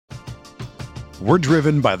We're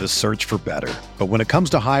driven by the search for better. But when it comes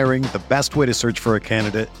to hiring, the best way to search for a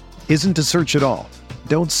candidate isn't to search at all.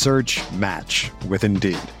 Don't search, match with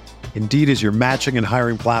Indeed. Indeed is your matching and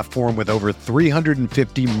hiring platform with over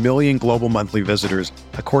 350 million global monthly visitors,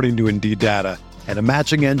 according to Indeed data, and a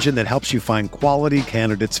matching engine that helps you find quality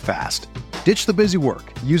candidates fast. Ditch the busy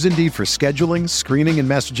work. Use Indeed for scheduling, screening, and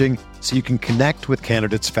messaging so you can connect with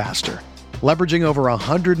candidates faster. Leveraging over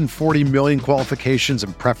 140 million qualifications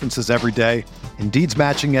and preferences every day, Indeed's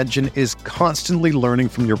matching engine is constantly learning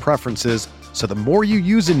from your preferences, so the more you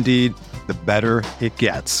use Indeed, the better it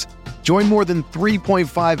gets. Join more than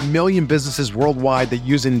 3.5 million businesses worldwide that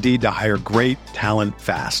use Indeed to hire great talent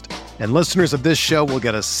fast. And listeners of this show will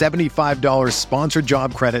get a $75 sponsored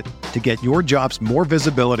job credit to get your jobs more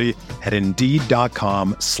visibility at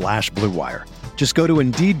Indeed.com/Blue Wire. Just go to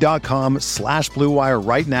Indeed.com/Blue Wire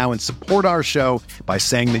right now and support our show by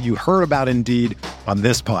saying that you heard about Indeed on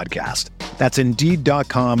this podcast. That's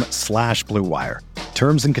Indeed.com/Blue Wire.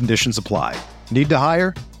 Terms and conditions apply. Need to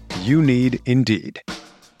hire? You need Indeed.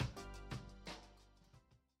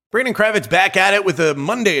 Brandon Kravitz back at it with a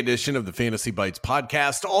Monday edition of the Fantasy Bites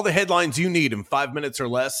podcast. All the headlines you need in 5 minutes or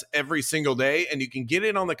less every single day, and you can get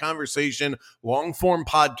in on the conversation. Long-form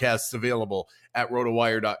podcasts available at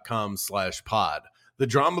rotowire.com/pod. The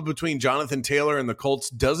drama between Jonathan Taylor and the Colts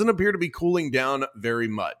doesn't appear to be cooling down very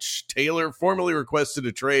much. Taylor formally requested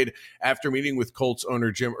a trade after meeting with Colts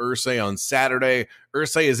owner Jim Irsay on Saturday.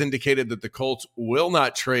 Irsay has indicated that the Colts will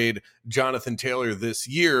not trade Jonathan Taylor this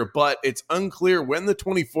year, but it's unclear when the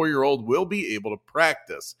 24-year-old will be able to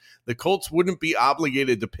practice. The Colts wouldn't be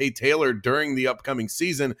obligated to pay Taylor during the upcoming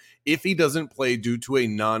season if he doesn't play due to a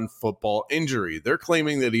non-football injury. They're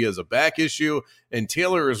claiming that he has a back issue, and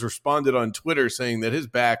Taylor has responded on Twitter saying that his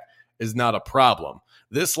back is not a problem.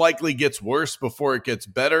 This likely gets worse before it gets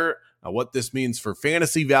better. Now, what this means for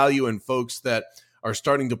fantasy value and folks that are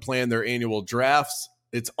starting to plan their annual drafts,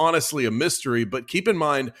 it's honestly a mystery, but keep in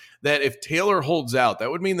mind that if Taylor holds out,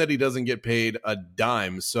 that would mean that he doesn't get paid a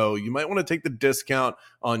dime. So you might want to take the discount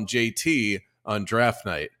on JT on draft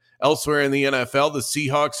night. Elsewhere in the NFL, the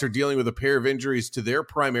Seahawks are dealing with a pair of injuries to their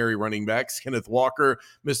primary running backs. Kenneth Walker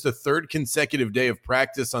missed a third consecutive day of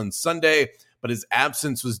practice on Sunday, but his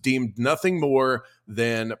absence was deemed nothing more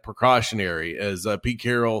than precautionary as Pete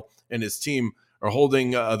Carroll and his team are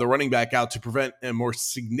holding the running back out to prevent a more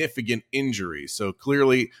significant injury. So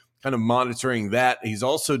clearly kind of monitoring that. He's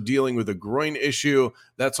also dealing with a groin issue.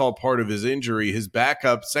 That's all part of his injury. His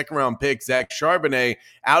backup, second-round pick, Zach Charbonnet,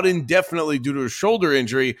 out indefinitely due to a shoulder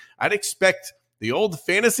injury. I'd expect the old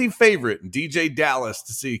fantasy favorite, DJ Dallas,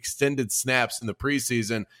 to see extended snaps in the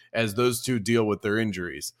preseason as those two deal with their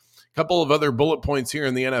injuries. Couple of other bullet points here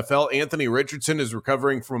in the NFL. Anthony Richardson is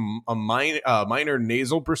recovering from a minor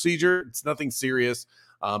nasal procedure. It's nothing serious,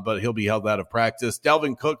 but he'll be held out of practice.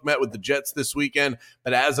 Dalvin Cook met with the Jets this weekend,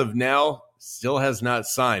 but as of now, still has not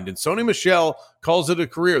signed. And Sony Michel calls it a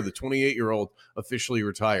career. The 28-year-old officially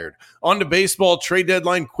retired. On to baseball, trade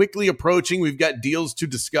deadline quickly approaching. We've got deals to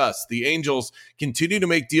discuss. The Angels continue to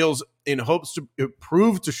make deals in hopes to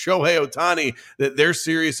prove to Shohei Ohtani that they're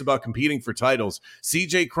serious about competing for titles.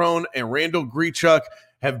 CJ Cron and Randall Grichuk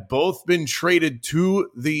have both been traded to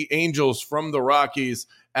the Angels from the Rockies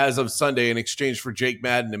as of Sunday in exchange for Jake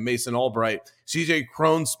Madden and Mason Albright. CJ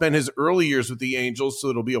Cron spent his early years with the Angels, so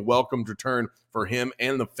it'll be a welcomed return for him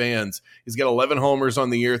and the fans. He's got 11 homers on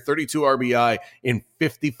the year, 32 RBI in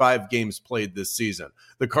 55 games played this season.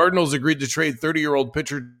 The Cardinals agreed to trade 30-year-old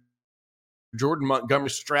pitcher Jordan Montgomery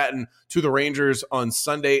Stratton to the Rangers on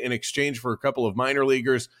Sunday in exchange for a couple of minor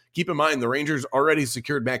leaguers. Keep in mind, the Rangers already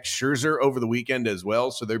secured Max Scherzer over the weekend as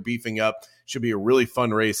well, so they're beefing up. Should be a really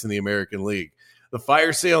fun race in the American League. The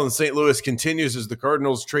fire sale in St. Louis continues as the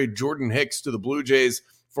Cardinals trade Jordan Hicks to the Blue Jays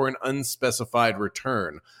for an unspecified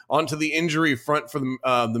return. On to the injury front for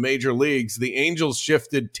the major leagues. The Angels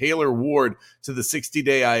shifted Taylor Ward to the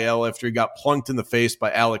 60-day IL after he got plunked in the face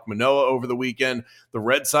by Alek Manoah over the weekend. The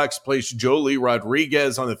Red Sox placed Joely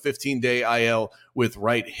Rodriguez on the 15-day IL with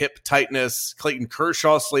right hip tightness. Clayton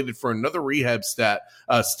Kershaw slated for another rehab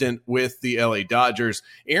stint with the LA Dodgers.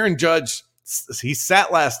 Aaron Judge, he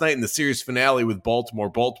sat last night in the series finale with Baltimore.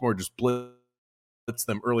 Baltimore just blitzed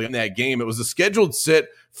them early in that game. It was a scheduled sit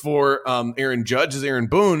for Aaron Judge, as Aaron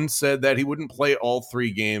Boone said that he wouldn't play all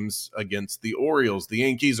three games against the Orioles. The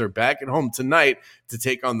Yankees are back at home tonight to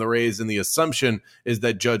take on the Rays, and the assumption is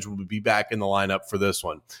that Judge will be back in the lineup for this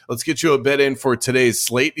one. Let's get you a bet in for today's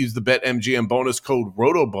slate. Use the BetMGM bonus code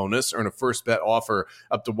ROTOBONUS. Earn a first bet offer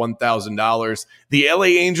up to $1,000. The LA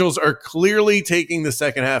Angels are clearly taking the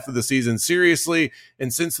second half of the season seriously,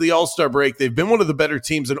 and since the All-Star break, they've been one of the better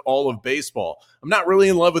teams in all of baseball. I'm not really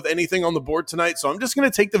in love with anything on the board tonight, so I'm just going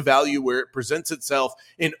to take the value where it presents itself.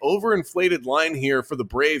 An overinflated line here for the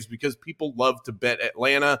Braves because people love to bet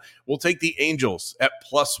Atlanta. We'll take the Angels at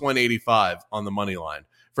plus 185 on the money line.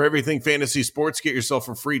 For everything fantasy sports, get yourself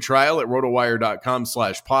a free trial at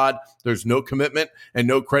rotowire.com/pod. There's no commitment and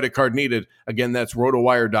no credit card needed. Again, that's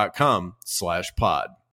rotowire.com/pod.